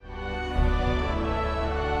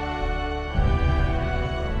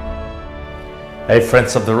Hey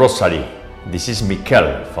friends of the Rosary, this is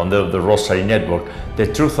Mikel, founder of the Rosary Network.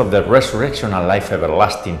 The truth of the resurrection and life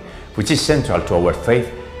everlasting, which is central to our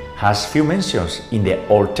faith, has few mentions in the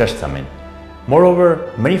Old Testament.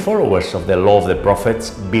 Moreover, many followers of the law of the prophets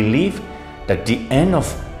believe that the end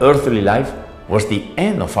of earthly life was the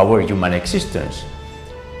end of our human existence.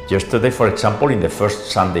 Yesterday, for example, in the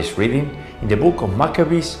first Sunday's reading, in the book of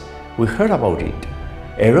Maccabees, we heard about it.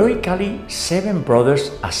 Heroically, 7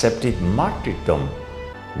 brothers accepted martyrdom.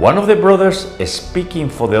 One of the brothers, speaking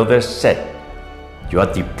for the others, said, "You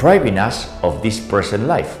are depriving us of this present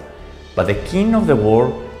life, but the King of the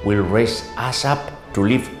world will raise us up to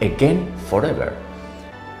live again forever."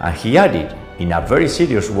 And he added, in a very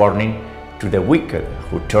serious warning to the wicked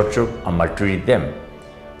who tortured and maltreated them,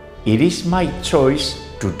 "It is my choice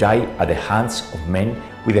to die at the hands of men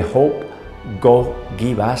with the hope God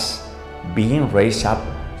give us, being raised up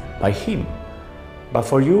by Him. But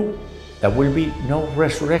for you, there will be no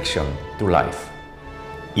resurrection to life."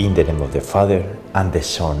 In the name of the Father, and the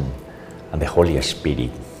Son, and the Holy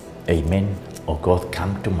Spirit. Amen. O God,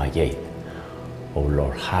 come to my aid. O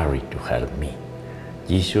Lord, hurry to help me.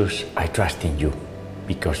 Jesus, I trust in you,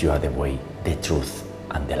 because you are the way, the truth,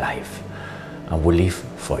 and the life. And we live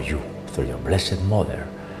for you, through your Blessed Mother.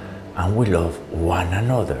 And we love one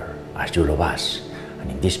another as you love us. And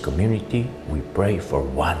in this community, we pray for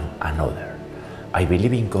one another. I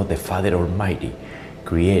believe in God the Father Almighty,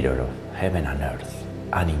 creator of heaven and earth,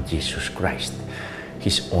 and in Jesus Christ,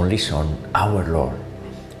 His only Son, our Lord,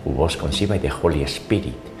 who was conceived by the Holy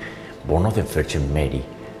Spirit, born of the Virgin Mary,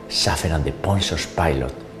 suffered under Pontius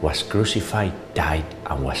Pilate, was crucified, died,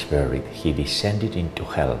 and was buried. He descended into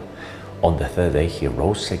hell. On the third day, He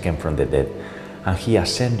rose again from the dead, and He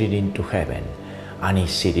ascended into heaven, and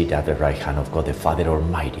is seated at the right hand of God the Father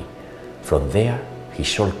Almighty. From there He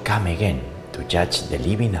shall come again to judge the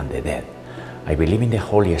living and the dead. I believe in the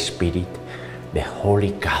Holy Spirit, the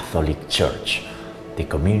Holy Catholic Church, the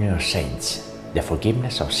communion of saints, the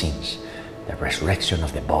forgiveness of sins, the resurrection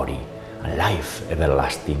of the body, and life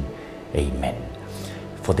everlasting. Amen.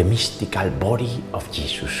 For the mystical body of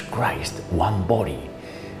Jesus Christ, one body,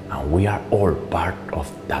 and we are all part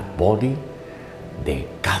of that body, the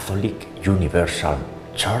Catholic Universal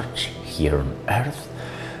Church here on earth.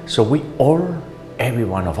 So we all, every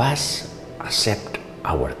one of us, accept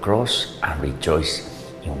our cross and rejoice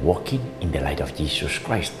in walking in the light of Jesus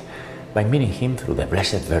Christ by meeting Him through the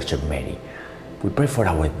Blessed Virgin Mary. We pray for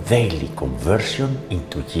our daily conversion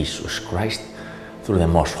into Jesus Christ through the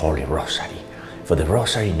Most Holy Rosary, for the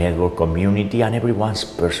Rosary Network community and everyone's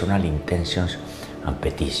personal intentions and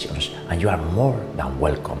petitions. And you are more than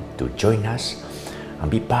welcome to join us and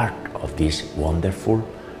be part of this wonderful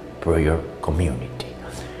prayer community.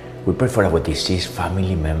 We pray for our deceased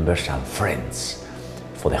family members and friends,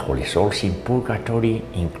 for the holy souls in purgatory,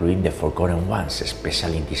 including the forgotten ones,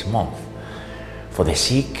 especially in this month, for the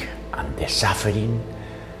sick and the suffering,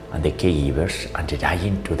 and the caregivers and the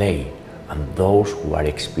dying today, and those who are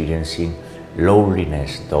experiencing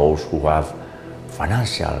loneliness, those who have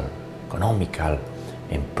financial, economical,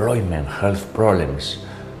 employment, health problems,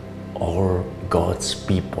 or God's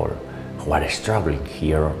people who are struggling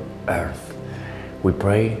here on earth. We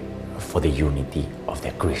pray for the unity of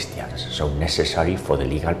the Christians, so necessary for the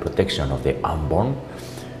legal protection of the unborn,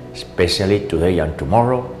 especially today and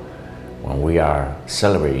tomorrow, when we are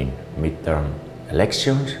celebrating midterm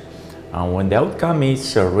elections, and when the outcome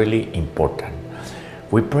is really important.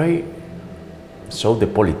 We pray so the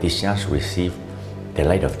politicians receive the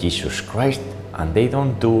light of Jesus Christ, and they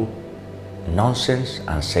don't do nonsense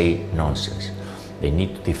and say nonsense. They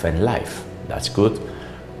need to defend life. That's good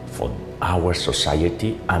for our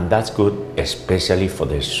society, and that's good especially for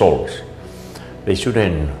their souls. They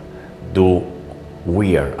shouldn't do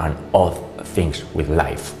weird and odd things with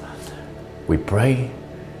life. We pray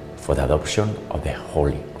for the adoption of the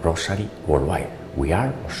Holy Rosary worldwide. We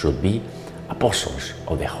are, or should be, apostles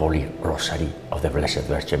of the Holy Rosary of the Blessed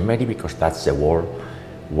Virgin Mary, because that's the world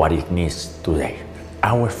what it needs today.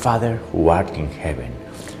 Our Father, who art in heaven,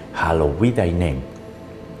 hallowed be thy name.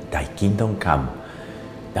 Thy kingdom come,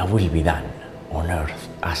 thy will be done, on earth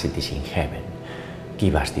as it is in heaven.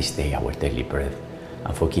 Give us this day our daily bread,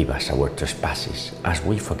 and forgive us our trespasses, as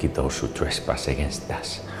we forgive those who trespass against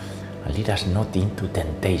us. And lead us not into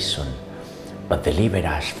temptation, but deliver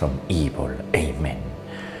us from evil. Amen.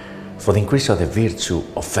 For the increase of the virtue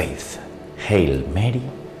of faith, Hail Mary,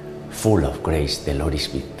 full of grace, the Lord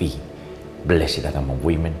is with thee. Blessed art among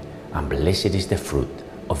women, and blessed is the fruit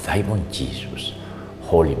of thy womb, Jesus.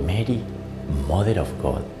 Holy Mary, Mother of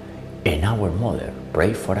God, and our Mother,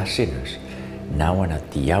 pray for us sinners, now and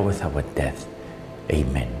at the hour of our death.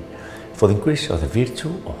 Amen. for the increase of the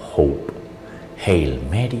virtue of hope. Hail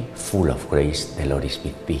Mary, full of grace, the Lord is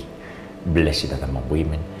with thee. Blessed art thou among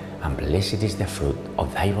women, and blessed is the fruit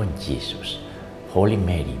of thy womb, Jesus. Holy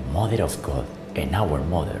Mary, Mother of God, and our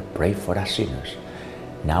Mother, pray for us sinners,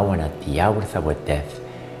 now and at the hour of our death.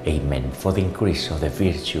 Amen. For the increase of the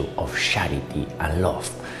virtue of charity and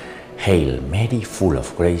love. Hail Mary, full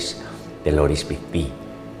of grace, the Lord is with thee.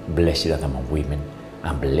 Blessed art thou among women,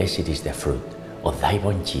 and blessed is the fruit of thy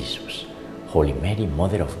womb, Jesus. Holy Mary,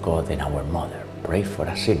 Mother of God and our Mother, pray for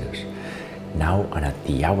us sinners, now and at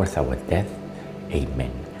the hour of our death.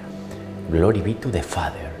 Amen. Glory be to the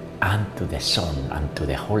Father, and to the Son, and to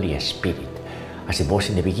the Holy Spirit, as it was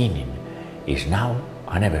in the beginning, is now,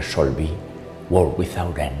 and ever shall be, world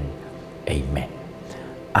without end. Amen.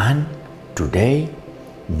 And today,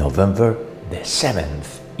 November the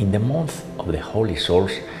 7th, in the month of the Holy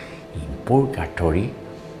Souls in Purgatory,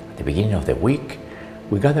 at the beginning of the week,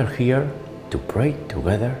 we gather here to pray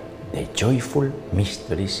together the joyful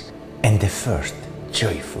mysteries. And the first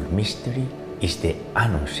joyful mystery is the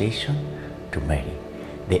Annunciation to Mary,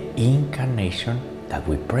 the Incarnation that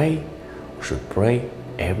we pray, or should pray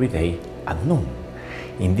every day at noon.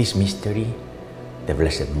 In this mystery, the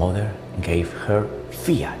Blessed Mother gave her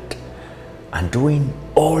fiat, undoing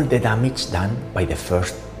all the damage done by the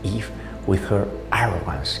first Eve with her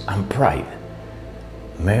arrogance and pride.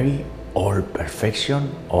 Mary, all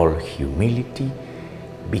perfection, all humility,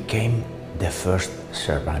 became the first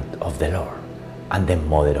servant of the Lord and the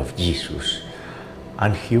mother of Jesus.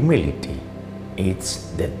 And humility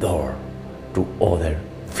is the door to other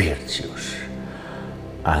virtues.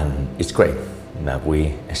 And it's great that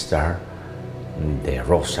we start the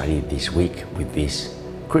Rosary this week with this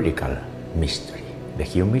critical mystery. The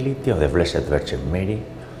humility of the Blessed Virgin Mary,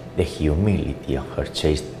 the humility of her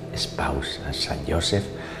chaste spouse and Saint Joseph,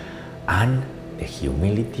 and the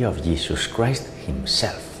humility of Jesus Christ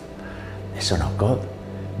himself. The Son of God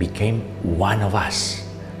became one of us,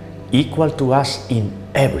 equal to us in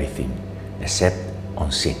everything except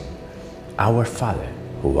on sin. Our Father,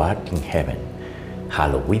 who art in heaven,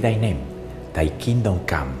 hallowed be thy name. Thy kingdom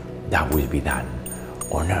come, thy will be done,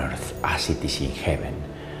 on earth as it is in heaven.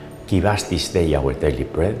 Give us this day our daily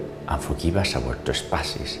bread, and forgive us our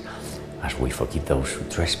trespasses, as we forgive those who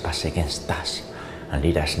trespass against us. And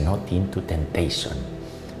lead us not into temptation,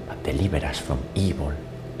 but deliver us from evil.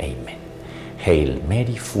 Amen. Hail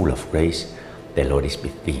Mary, full of grace, the Lord is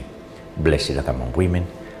with thee. Blessed art thou among women,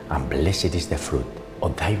 and blessed is the fruit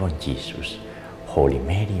of thy womb, Jesus. Holy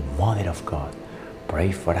Mary, Mother of God,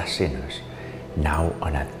 pray for us sinners, now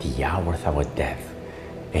and at the hour of our death.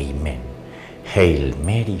 Amen. Hail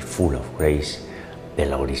Mary, full of grace, the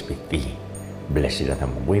Lord is with thee. Blessed art thou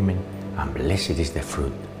among women, and blessed is the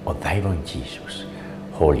fruit of thy womb, Jesus.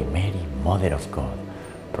 Holy Mary, Mother of God,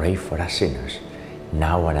 pray for us sinners,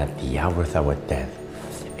 now and at the hour of our death.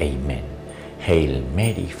 Amen. Hail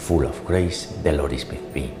Mary, full of grace, the Lord is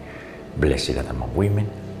with thee. Blessed art thou among women,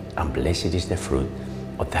 and blessed is the fruit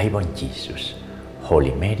of thy womb, Jesus.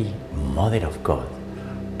 Holy Mary, Mother of God,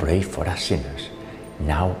 pray for us sinners,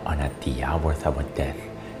 now and at the hour of our death.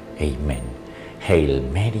 Amen. Hail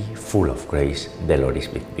Mary, full of grace, the Lord is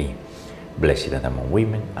with thee. Blessed art thou among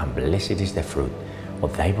women, and blessed is the fruit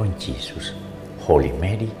of thy womb, Jesus. Holy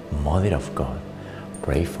Mary, Mother of God,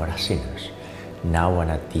 pray for us sinners, now and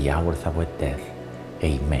at the hour of our death.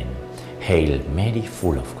 Amen. Hail Mary,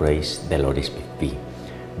 full of grace, the Lord is with thee.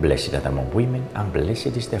 Blessed art thou among women, and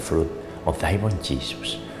blessed is the fruit of thy womb,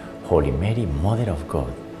 Jesus. Holy Mary, Mother of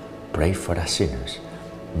God, pray for us sinners,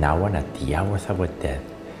 now and at the hour of our death.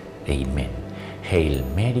 Amen. Hail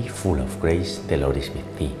Mary, full of grace, the Lord is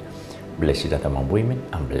with thee. Blessed art thou among women,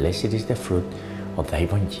 and blessed is the fruit of thy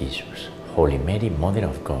womb, Jesus. Holy Mary, Mother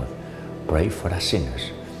of God, pray for us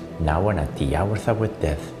sinners, now and at the hour of our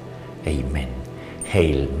death. Amen.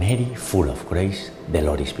 Hail Mary, full of grace, the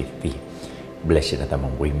Lord is with thee. Blessed art thou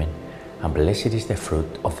among women, and blessed is the fruit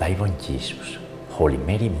of thy womb, Jesus. Holy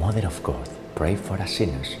Mary, Mother of God, pray for us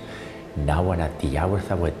sinners, now and at the hour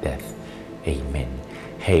of our death. Amen.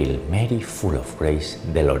 Hail Mary, full of grace,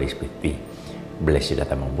 the Lord is with thee. Blessed art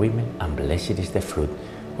thou among women, and blessed is the fruit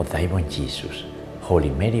of thy womb, Jesus. Holy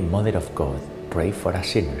Mary, Mother of God, pray for us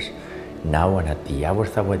sinners, now and at the hour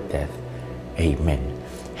of our death. Amen.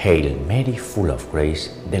 Hail Mary, full of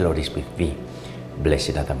grace, the Lord is with thee.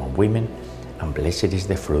 Blessed art thou among women, and blessed is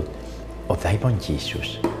the fruit of thy womb,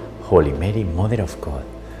 Jesus. Holy Mary, Mother of God,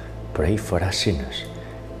 pray for us sinners,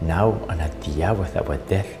 now and at the hour of our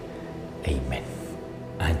death. Amen.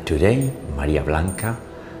 And today, Maria Blanca,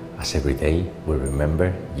 as every day, we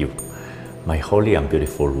remember you, my holy and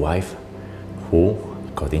beautiful wife, who,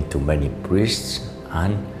 according to many priests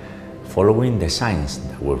and following the signs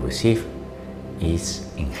that we receive,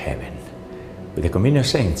 is in heaven. With the communion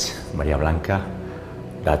saints, Maria Blanca,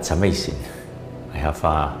 that's amazing. I have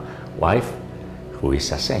a wife who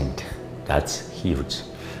is a saint. That's huge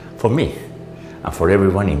for me and for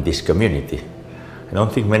everyone in this community. I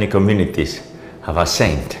don't think many communities have a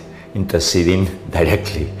saint interceding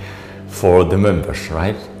directly for the members,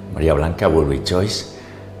 right? Maria Blanca will rejoice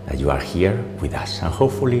that you are here with us, and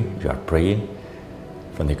hopefully you are praying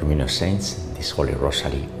from the communion saints this Holy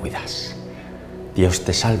Rosary with us. Dios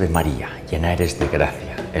te salve María, llena eres de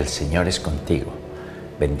gracia, el Señor es contigo.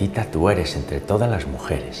 Bendita tú eres entre todas las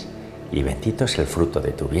mujeres, y bendito es el fruto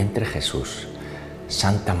de tu vientre Jesús.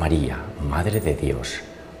 Santa María, Madre de Dios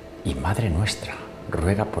y Madre nuestra,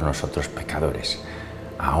 ruega por nosotros pecadores,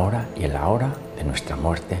 ahora y en la hora de nuestra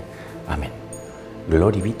muerte. Amén.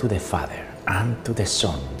 Glory be to the Father, and to the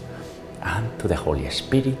Son, and to the Holy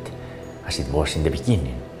Spirit, as it was in the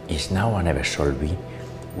beginning, is now, and ever shall be,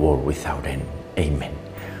 world without end. Amen.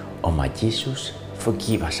 O my Jesus,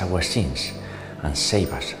 forgive us our sins, and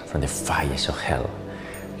save us from the fires of hell.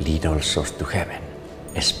 Lead all souls to heaven,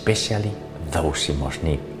 especially those in most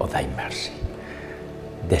need of thy mercy.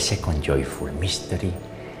 The second joyful mystery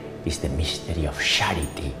is the mystery of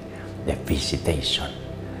charity, the visitation.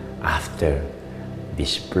 After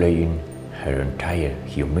displaying her entire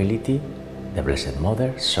humility, the Blessed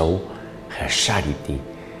Mother showed her charity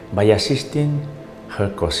by assisting her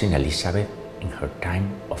cousin Elizabeth in her time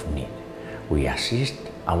of need. We assist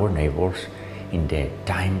our neighbors in the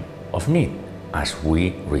time of need as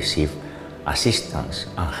we receive assistance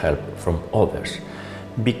and help from others,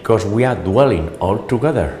 because we are dwelling all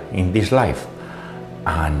together in this life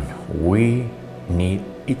and we need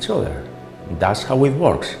each other. That's how it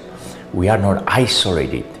works. We are not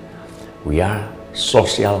isolated. We are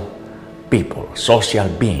social people, social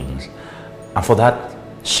beings, and for that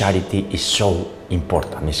charity is so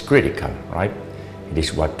important, it's critical, right? It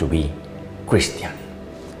is what to be Christian.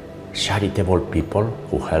 Charitable people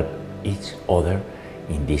who help each other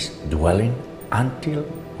in this dwelling until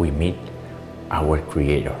we meet our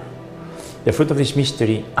Creator. The fruit of this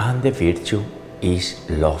mystery and the virtue is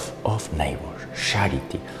love of neighbors,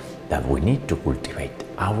 charity that we need to cultivate.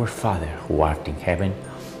 Our Father who art in heaven,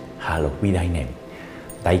 hallowed be thy name.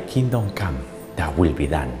 Thy kingdom come, thy will be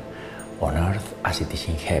done, on earth as it is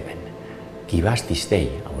in heaven. Give us this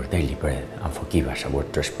day our daily bread, and forgive us our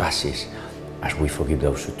trespasses, as we forgive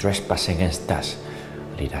those who trespass against us.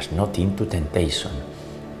 Lead us not into temptation,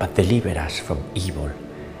 but deliver us from evil.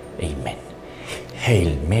 Amen.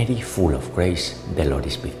 Hail Mary, full of grace, the Lord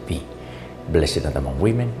is with thee. Blessed art thou among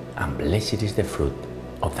women, and blessed is the fruit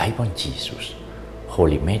of thy womb, Jesus.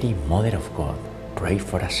 Holy Mary, Mother of God, pray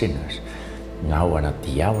for us sinners, now and at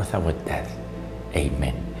the hour of our death.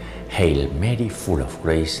 Amen. Hail Mary, full of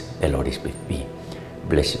grace, the Lord is with thee.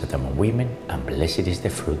 Blessed art thou among women, and blessed is the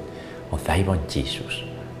fruit of thy womb, Jesus.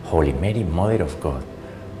 Holy Mary, Mother of God,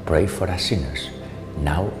 pray for us sinners,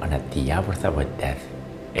 now and at the hour of our death.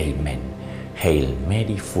 Amen. Hail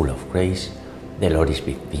Mary, full of grace, the Lord is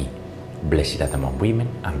with thee. Blessed art thou among women,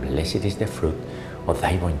 and blessed is the fruit of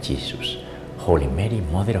thy womb, Jesus. Holy Mary,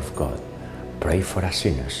 Mother of God, pray for us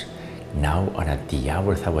sinners, now and at the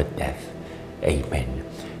hour of our death. Amen.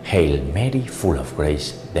 Hail Mary, full of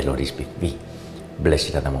grace, the Lord is with thee.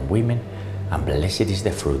 Blessed art thou among women, and blessed is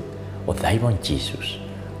the fruit of thy womb, Jesus.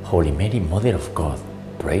 Holy Mary, Mother of God,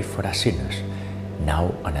 pray for us sinners,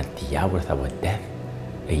 now and at the hour of our death.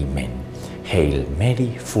 Amen. Hail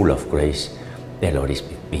Mary, full of grace, the Lord is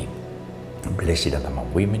with thee. Blessed art thou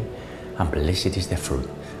among women, and blessed is the fruit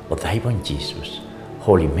of thy womb, Jesus.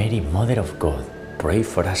 Holy Mary, Mother of God, pray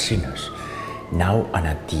for us sinners, now and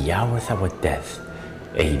at the hour of our death.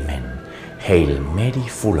 Amen. Hail Mary,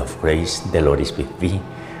 full of grace, the Lord is with thee.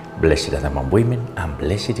 Blessed art thou among women, and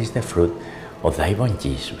blessed is the fruit of thy womb,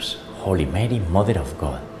 Jesus. Holy Mary, Mother of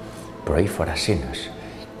God, pray for us sinners,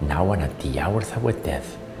 now and at the hour of our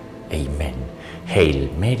death. Amen.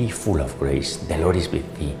 Hail Mary, full of grace, the Lord is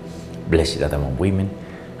with thee. Blessed art thou among women,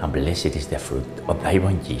 and blessed is the fruit of thy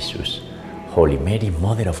womb, Jesus. Holy Mary,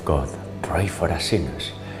 Mother of God, pray for us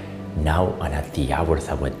sinners, now and at the hour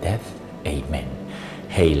of our death. Amen.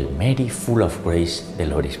 Hail Mary, full of grace, the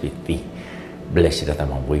Lord is with thee. Blessed art thou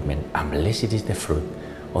among women, and blessed is the fruit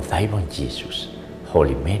of thy womb, Jesus.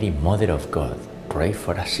 Holy Mary, Mother of God, pray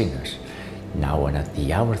for us sinners, now and at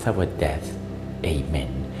the hour of our death.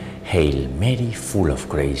 Amen. Hail Mary, full of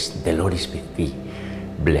grace, the Lord is with thee.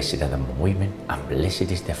 Blessed art thou among women, and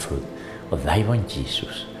blessed is the fruit of thy womb,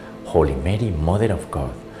 Jesus. Holy Mary, Mother of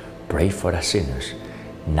God, pray for us sinners,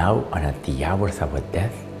 now and at the hour of our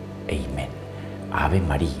death. Amen. Ave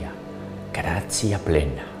Maria, gratia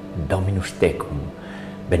plena, Dominus tecum,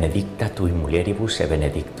 benedicta tui mulieribus e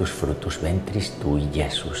benedictus fructus ventris tui,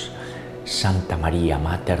 Iesus. Santa Maria,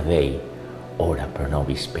 Mater Dei, ora pro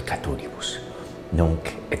nobis peccatoribus,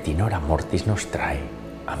 nunc et in hora mortis nostrae.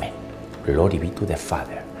 Amen. Glory be to the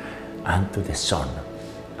Father, and to the Son,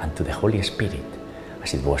 and to the Holy Spirit,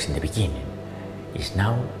 as it was in the beginning, is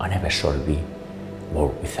now, and ever shall be,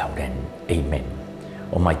 world without end. Amen.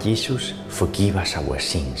 O my Jesus, forgive us our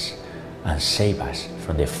sins, and save us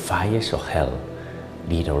from the fires of hell.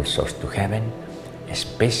 Lead all souls to heaven,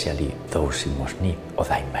 especially those in most need of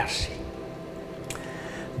thy mercy.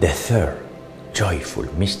 The third joyful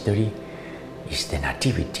mystery is the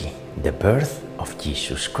Nativity, the birth of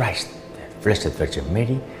Jesus Christ. The Blessed Virgin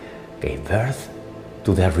Mary gave birth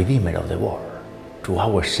to the Redeemer of the world, to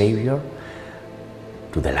our Savior,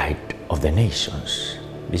 to the light of the nations.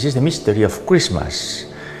 This is the mystery of Christmas.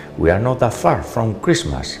 We are not that far from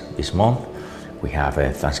Christmas. This month we have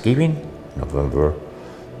Thanksgiving, November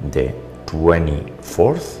the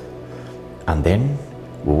 24th, and then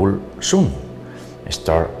we will soon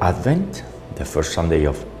start Advent. The first Sunday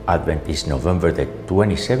of Advent is November the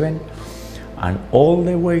 27th, and all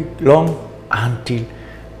the way long until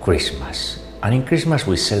Christmas. And in Christmas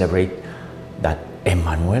we celebrate that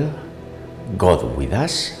Emmanuel, God with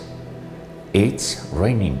us, is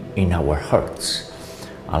reigning in our hearts.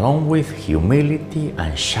 Along with humility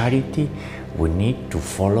and charity, we need to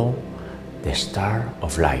follow the star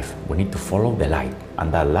of life. We need to follow the light,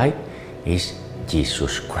 and that light is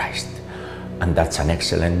Jesus Christ. And that's an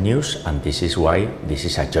excellent news, and this is why this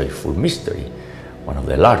is a joyful mystery, one of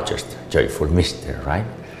the largest joyful mysteries, right?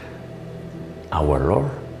 Our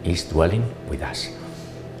Lord is dwelling with us.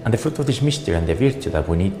 And the fruit of this mystery and the virtue that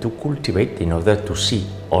we need to cultivate in order to see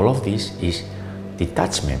all of this is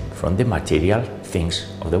detachment from the material things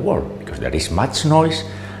of the world, because there is much noise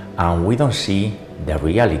and we don't see the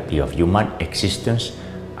reality of human existence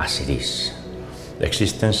as it is. The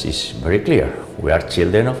existence is very clear. We are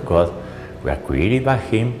children of God, we are created by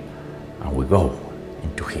Him, and we go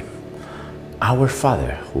into Him. Our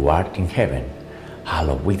Father, who art in heaven,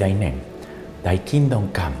 hallowed be thy name. Thy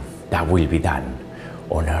kingdom come, thy will be done,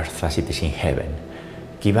 on earth as it is in heaven.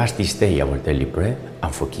 Give us this day our daily bread,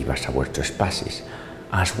 and forgive us our trespasses,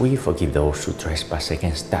 as we forgive those who trespass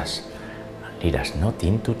against us. And lead us not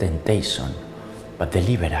into temptation, but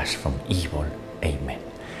deliver us from evil. Amen.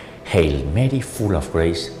 Hail Mary, full of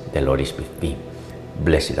grace, the Lord is with thee.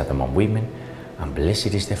 Blessed art among women, and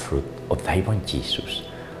blessed is the fruit of thy womb, Jesus.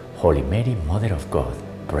 Holy Mary, Mother of God,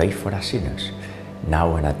 pray for us sinners,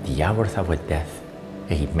 now and at the hour of our death.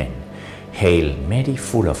 Amen. Hail Mary,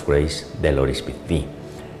 full of grace, the Lord is with thee.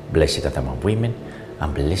 Blessed art among women,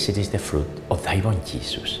 and blessed is the fruit of thy womb,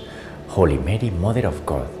 Jesus. Holy Mary, Mother of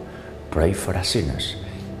God, pray for us sinners,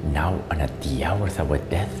 now and at the hour of our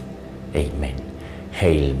death. Amen.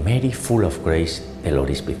 Hail Mary, full of grace, the Lord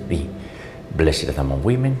is with thee. Blessed art among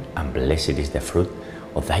women, and blessed is the fruit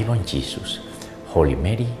of thy womb, Jesus. Holy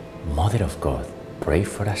Mary, Mother of God, pray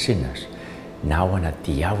for us sinners, now and at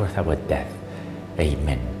the hour of our death.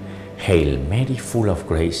 Amen. Hail Mary, full of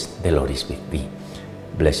grace, the Lord is with thee.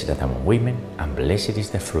 Blessed art among women, and blessed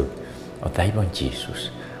is the fruit of thy womb, Jesus.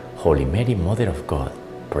 Holy Mary, Mother of God,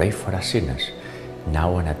 pray for us sinners,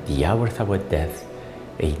 now and at the hour of our death.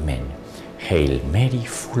 Amen. Hail Mary,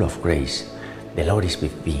 full of grace, the Lord is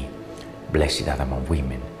with thee. Blessed art among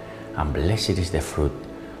women, and blessed is the fruit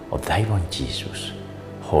of thy womb, Jesus.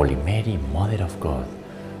 Holy Mary, Mother of God,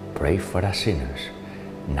 pray for us sinners,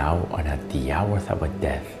 now and at the hour of our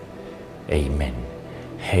death. Amen.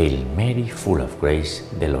 Hail Mary, full of grace,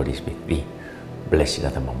 the Lord is with thee. Blessed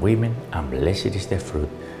art among women, and blessed is the fruit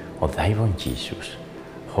of thy womb, Jesus.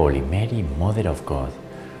 Holy Mary, Mother of God,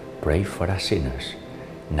 pray for us sinners,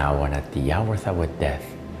 now and at the hour of our death.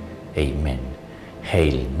 Amen.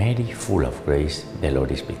 Hail Mary, full of grace, the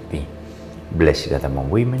Lord is with thee. Blessed art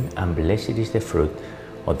among women, and blessed is the fruit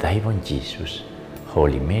of thy womb, Jesus.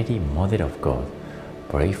 Holy Mary, Mother of God,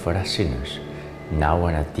 pray for us sinners, now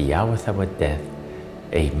and at the hour of our death.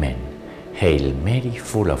 Amen. Hail Mary,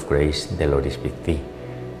 full of grace, the Lord is with thee.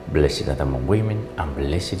 Blessed art among women, and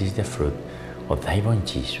blessed is the fruit of thy womb,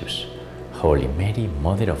 Jesus. Holy Mary,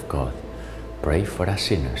 Mother of God, pray for us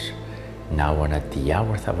sinners, now and at the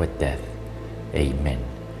hour of our death. Amen.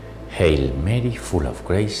 Hail Mary, full of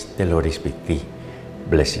grace, the Lord is with thee.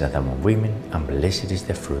 Blessed art among women, and blessed is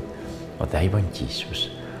the fruit of thy womb, Jesus.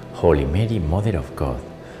 Holy Mary, Mother of God,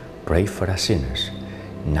 pray for us sinners,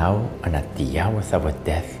 now and at the hour of our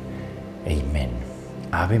death. Amen.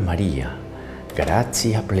 Ave Maria,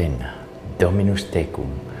 gratia plena, Dominus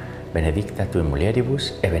tecum, benedicta tui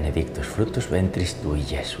mulieribus, et benedictus fructus ventris tui,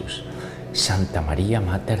 Iesus. Santa Maria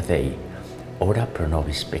Mater Dei, ora pro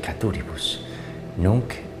nobis peccatoribus,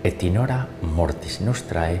 nunc et in hora mortis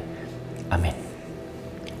nostrae. Amen.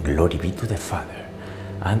 Glory be to the Father,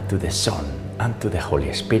 and to the Son, and to the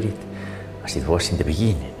Holy Spirit, as it was in the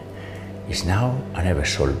beginning, is now, and ever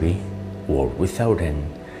shall be, world without end.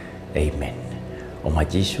 Amen. O my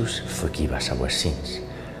Jesus, forgive us our sins,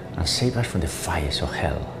 and save us from the fires of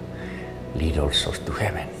hell. Lead all souls to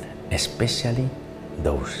heaven, especially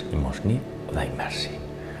those in most need of thy mercy.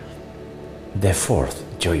 The fourth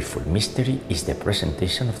joyful mystery is the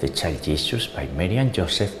presentation of the child Jesus by Mary and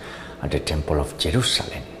Joseph at the Temple of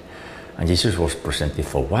Jerusalem. And Jesus was presented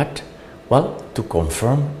for what? Well, to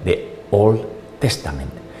confirm the Old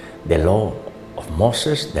Testament, the law of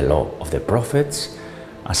Moses, the law of the prophets,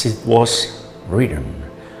 as it was written,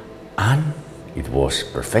 and it was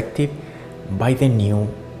perfected by the New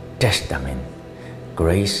Testament.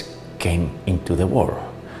 Grace came into the world.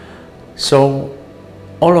 So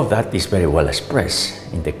all of that is very well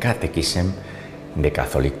expressed in the Catechism in the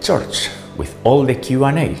Catholic Church with all the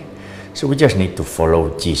Q&A. So we just need to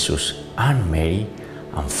follow Jesus and Mary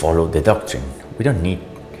and follow the doctrine. We don't need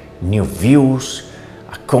new views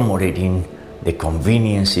accommodating the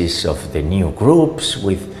conveniences of the new groups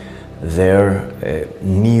with their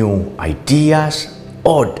new ideas,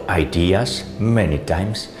 odd ideas many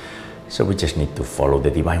times. So we just need to follow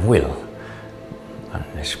the divine will and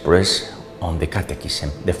express on the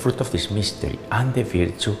Catechism the fruit of this mystery, and the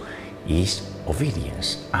virtue is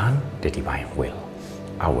obedience and the divine will.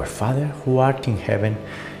 Our Father, who art in heaven,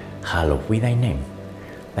 hallowed be thy name.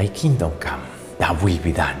 Thy kingdom come, thy will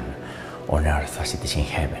be done, on earth as it is in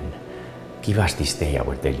heaven. Give us this day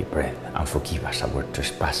our daily bread, and forgive us our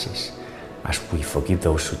trespasses, as we forgive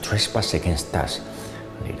those who trespass against us.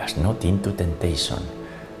 Lead us not into temptation,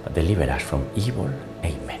 but deliver us from evil.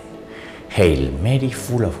 Amen. Hail Mary,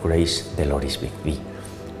 full of grace, the Lord is with thee.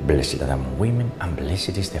 Blessed art thou among women, and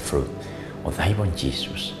blessed is the fruit of thy womb,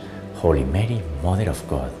 Jesus. Holy Mary, Mother of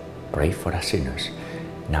God, pray for us sinners,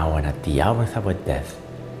 now and at the hour of our death.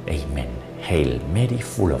 Amen. Hail Mary,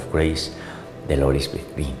 full of grace, the Lord is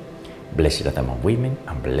with thee. Blessed art thou among women,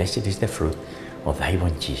 and blessed is the fruit of thy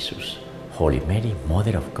womb, Jesus. Holy Mary,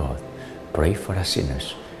 Mother of God, pray for us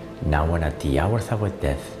sinners, now and at the hour of our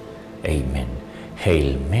death. Amen.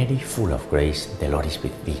 Hail Mary, full of grace, the Lord is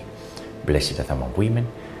with thee. Blessed art thou among women,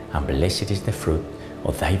 and blessed is the fruit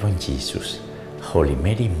of thy womb, Jesus. Holy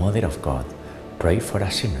Mary, Mother of God, pray for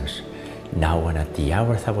us sinners, now and at the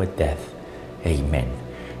hour of our death. Amen.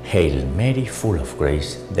 Hail Mary, full of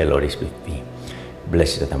grace, the Lord is with thee.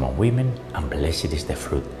 Blessed art thou among women, and blessed is the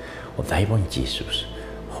fruit of thy womb, Jesus.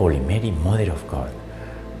 Holy Mary, Mother of God,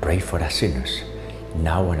 pray for us sinners,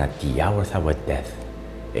 now and at the hour of our death.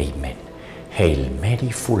 Amen. Hail Mary,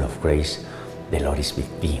 full of grace, the Lord is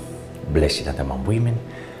with thee. Blessed art thou among women,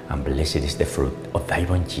 and blessed is the fruit of thy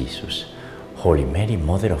womb, Jesus. Holy Mary,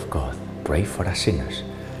 Mother of God, pray for us sinners,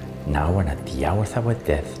 now and at the hour of our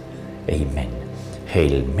death. Amen.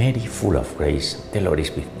 Hail Mary, full of grace, the Lord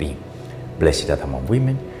is with thee. Blessed art thou among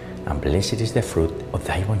women, and blessed is the fruit of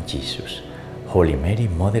thy womb, Jesus. Holy Mary,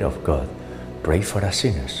 Mother of God, pray for us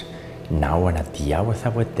sinners, now and at the hour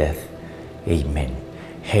of our death. Amen.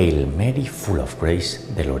 Hail Mary, full of grace,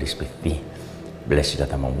 the Lord is with thee. Blessed art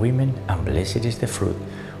thou among women, and blessed is the fruit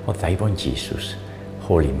of thy womb, Jesus.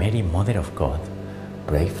 Holy Mary, Mother of God,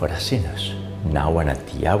 pray for us sinners, now and at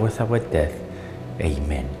the hour of our death.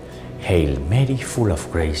 Amen. Hail Mary, full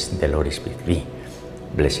of grace, the Lord is with thee.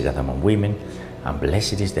 Blessed art thou among women, and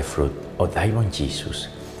blessed is the fruit of thy womb, Jesus.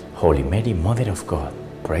 Holy Mary, Mother of God,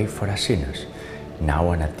 pray for us sinners,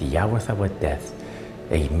 now and at the hour of our death.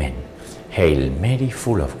 Amen. Hail Mary,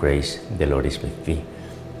 full of grace, the Lord is with thee.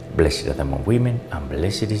 Blessed art thou among women, and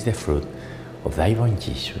blessed is the fruit of thy womb,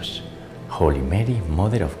 Jesus. Holy Mary,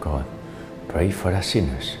 Mother of God, pray for us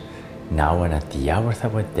sinners, now and at the hour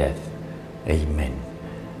of our death. Amen.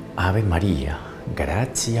 Ave Maria,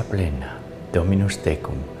 gratia plena, Dominus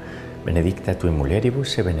tecum, benedicta tui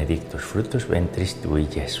mulieribus et benedictus fructus ventris tui,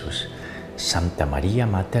 Iesus. Santa Maria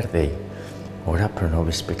Mater Dei, ora pro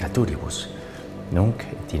nobis peccatoribus, nunc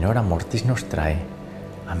et in hora mortis nostrae.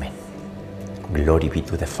 Amen. Glory be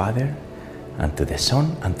to the Father, and to the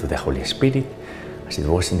Son, and to the Holy Spirit, as it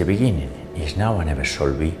was in the beginning, is now, and ever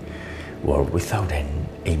shall be, world without end.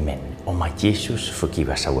 Amen. O my Jesus, forgive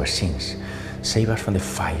us our sins, save us from the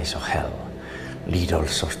fires of hell, lead all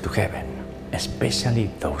souls to heaven, especially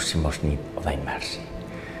those in most need of thy mercy.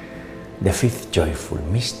 The fifth joyful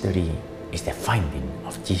mystery is the finding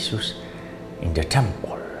of Jesus in the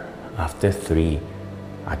temple. After 3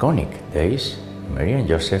 agonic days, Mary and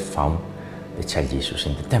Joseph found the child Jesus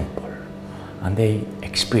in the temple, and they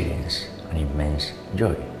experienced an immense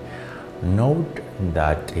joy. Note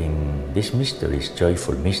that in these mysteries,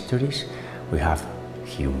 joyful mysteries, we have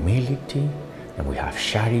humility, and we have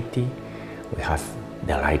charity, we have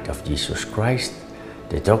the light of Jesus Christ,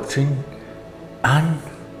 the doctrine, and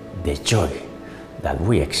the joy that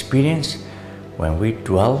we experience when we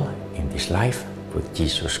dwell in this life with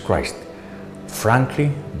Jesus Christ.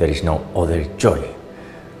 Frankly, there is no other joy.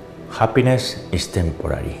 Happiness is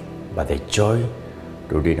temporary, but the joy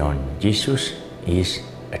rooted on Jesus is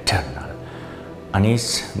eternal. And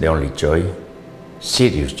it's the only joy,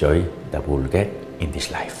 serious joy, that we'll get in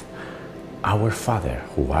this life. Our Father,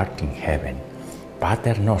 who art in heaven,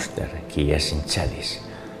 Pater noster, qui es in celis,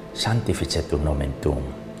 sanctificetur nomen tuum,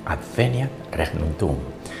 adveniat regnum tuum,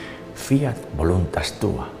 fiat voluntas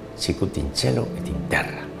tua, sicut in cielo et in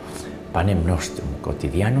terra. Panem nostrum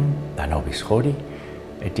quotidianum da nobis hodie,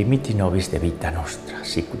 et dimitti nobis debita nostra,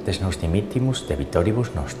 sicut es nos dimittimus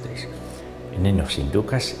debitoribus nostris. Et ne nos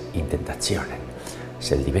inducas in tentationem,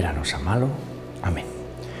 sed libera nos a malo. Amen.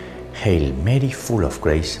 Hail Mary, full of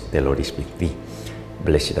grace, the Lord is with thee.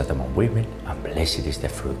 Blessed art among women, and blessed is the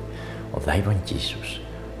fruit of thy womb, Jesus.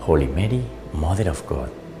 Holy Mary, Mother of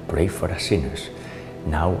God, pray for us sinners,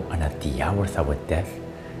 now and at the hour of our death.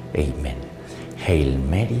 Amen. Hail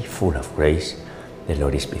Mary, full of grace, the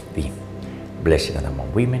Lord is with thee. Blessed art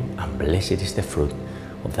among women, and blessed is the fruit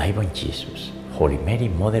of thy womb, Jesus. Holy Mary,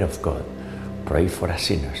 Mother of God, pray for us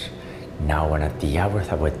sinners, now and at the hour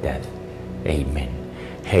of our death. Amen.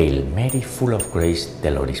 Hail Mary, full of grace, the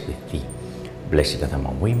Lord is with thee. Blessed art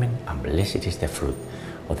among women, and blessed is the fruit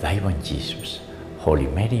of thy womb, Jesus. Holy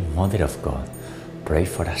Mary, Mother of God, pray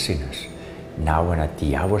for us sinners, now and at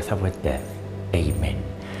the hour of our death. Amen.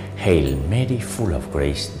 Hail Mary, full of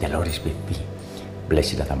grace, the Lord is with thee.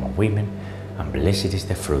 Blessed art among women, and blessed is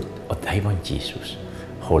the fruit of thy womb, Jesus.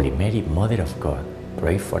 Holy Mary, Mother of God,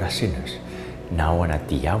 pray for us sinners, now and at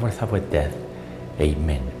the hour of our death.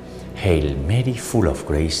 Amen. Hail Mary, full of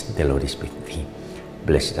grace, the Lord is with thee.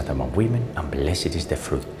 Blessed art among women, and blessed is the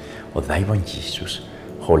fruit of thy womb, Jesus.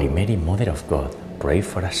 Holy Mary, Mother of God, pray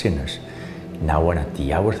for us sinners, now and at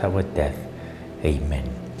the hour of our death. Amen.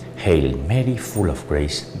 Hail Mary, full of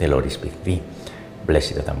grace, the Lord is with thee.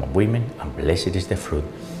 Blessed art among women, and blessed is the fruit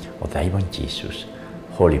of thy womb, Jesus.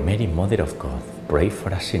 Holy Mary, Mother of God, pray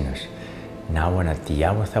for us sinners, now and at the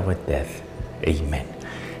hour of our death. Amen.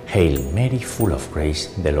 Hail Mary, full of grace,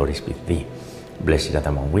 the Lord is with thee. Blessed art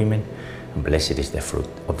among women, and blessed is the fruit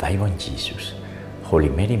of thy womb, Jesus. Holy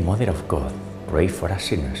Mary, Mother of God, pray for us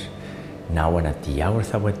sinners, now and at the hour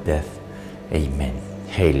of our death. Amen.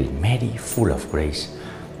 Hail Mary, full of grace,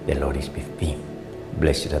 the Lord is with thee.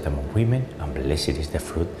 Blessed art among women, and blessed is the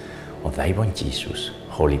fruit of thy womb, Jesus.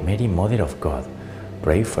 Holy Mary, Mother of God,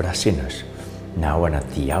 pray for us sinners, now and at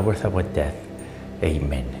the hour of our death.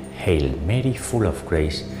 Amen. Hail Mary, full of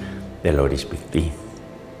grace, the Lord is with thee.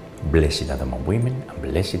 Blessed art among women, and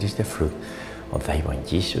blessed is the fruit of thy womb,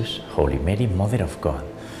 Jesus. Holy Mary, Mother of God,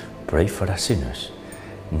 pray for us sinners,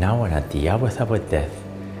 now and at the hour of our death.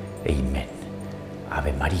 Amen.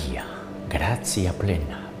 Ave Maria, gratia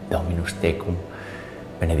plena, Dominus tecum,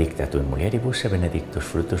 benedicta tu in mulieribus, et benedictus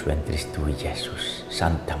fructus ventris tui, Iesus.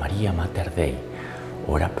 Santa Maria, Mater Dei,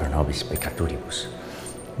 ora pro nobis peccatoribus,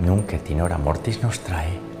 nunc et in hora mortis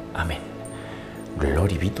nostrae. Amen.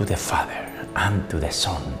 Glory be to the Father, and to the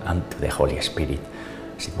Son, and to the Holy Spirit,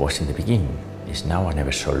 as it was in the beginning, is now, and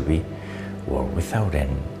ever shall be, world without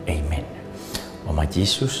end. Amen. O my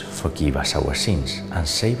Jesus, forgive us our sins, and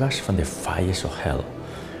save us from the fires of hell.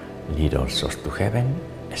 Lead all souls to heaven,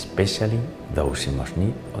 especially those in most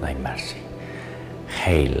need of thy mercy.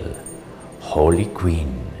 Hail, Holy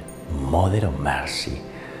Queen, Mother of Mercy,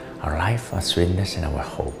 our life, our sweetness, and our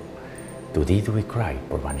hope. To thee do we cry,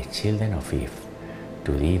 poor banished children of Eve.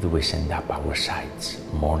 To thee do we send up our sighs,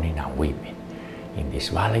 mourning and weeping, in this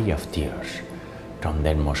valley of tears. From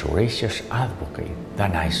then, most gracious Advocate,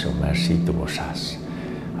 thine eyes of mercy towards us,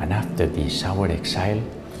 and after this our exile,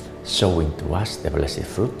 show unto us the blessed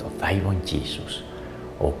fruit of thy womb, Jesus.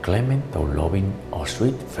 O clement, O loving, O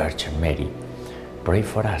sweet Virgin Mary, pray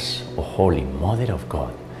for us, O Holy Mother of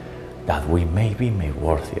God, that we may be made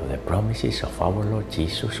worthy of the promises of our Lord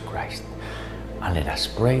Jesus Christ. And let us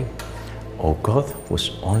pray, O God,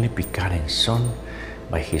 whose only begotten Son,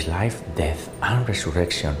 by his life, death, and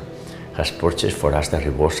resurrection, has purchased for us the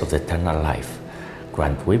rewards of the eternal life,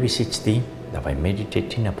 grant, we beseech thee, that by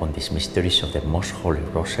meditating upon these mysteries of the most holy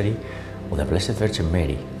Rosary of the Blessed Virgin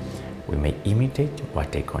Mary, we may imitate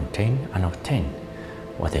what they contain and obtain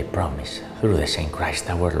what they promise, through the same Christ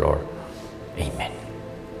our Lord. Amen.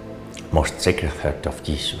 Most Sacred Heart of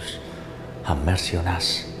Jesus, have mercy on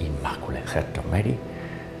us. Immaculate Heart of Mary,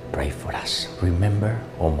 pray for us. Remember,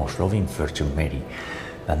 O most loving Virgin Mary,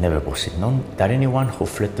 that never was it known that anyone who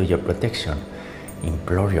fled to your protection,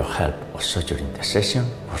 implored your help, or sought your intercession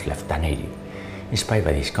was left unaided. Inspired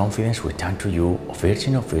by this confidence, we turn to you, O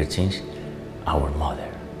Virgin of Virgins, our Mother.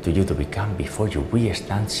 To you to become before you we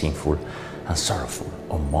stand sinful and sorrowful,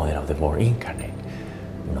 O Mother of the Word incarnate.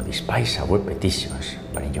 Do not despise our petitions,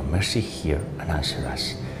 but in your mercy hear and answer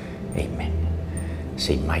us. Amen.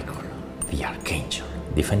 Saint Michael, the Archangel,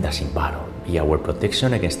 defend us in battle, be our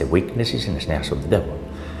protection against the weaknesses and snares of the devil.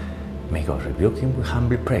 May God rebuke him, we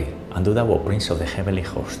humbly pray, and do thou, O Prince of the heavenly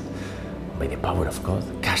host, by the power of God,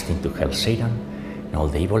 cast into hell Satan and all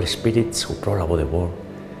the evil spirits who prowl about the world,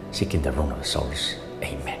 seeking the ruin of the souls.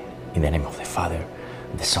 Amen. In the name of the Father,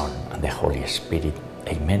 the Son, and the Holy Spirit.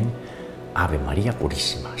 Amen. Ave María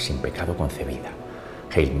Purísima, sin pecado concebida.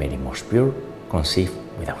 Hail Mary, most pure, conceived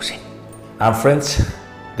without sin. And friends,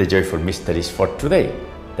 the joyful mysteries for today.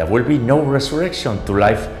 There will be no resurrection to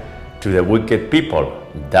life to the wicked people.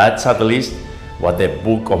 That's at least what the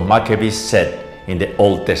book of Maccabees said in the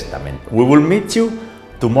Old Testament. We will meet you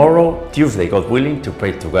tomorrow, Tuesday, God willing, to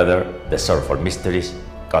pray together the sorrowful mysteries.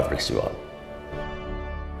 God bless you all.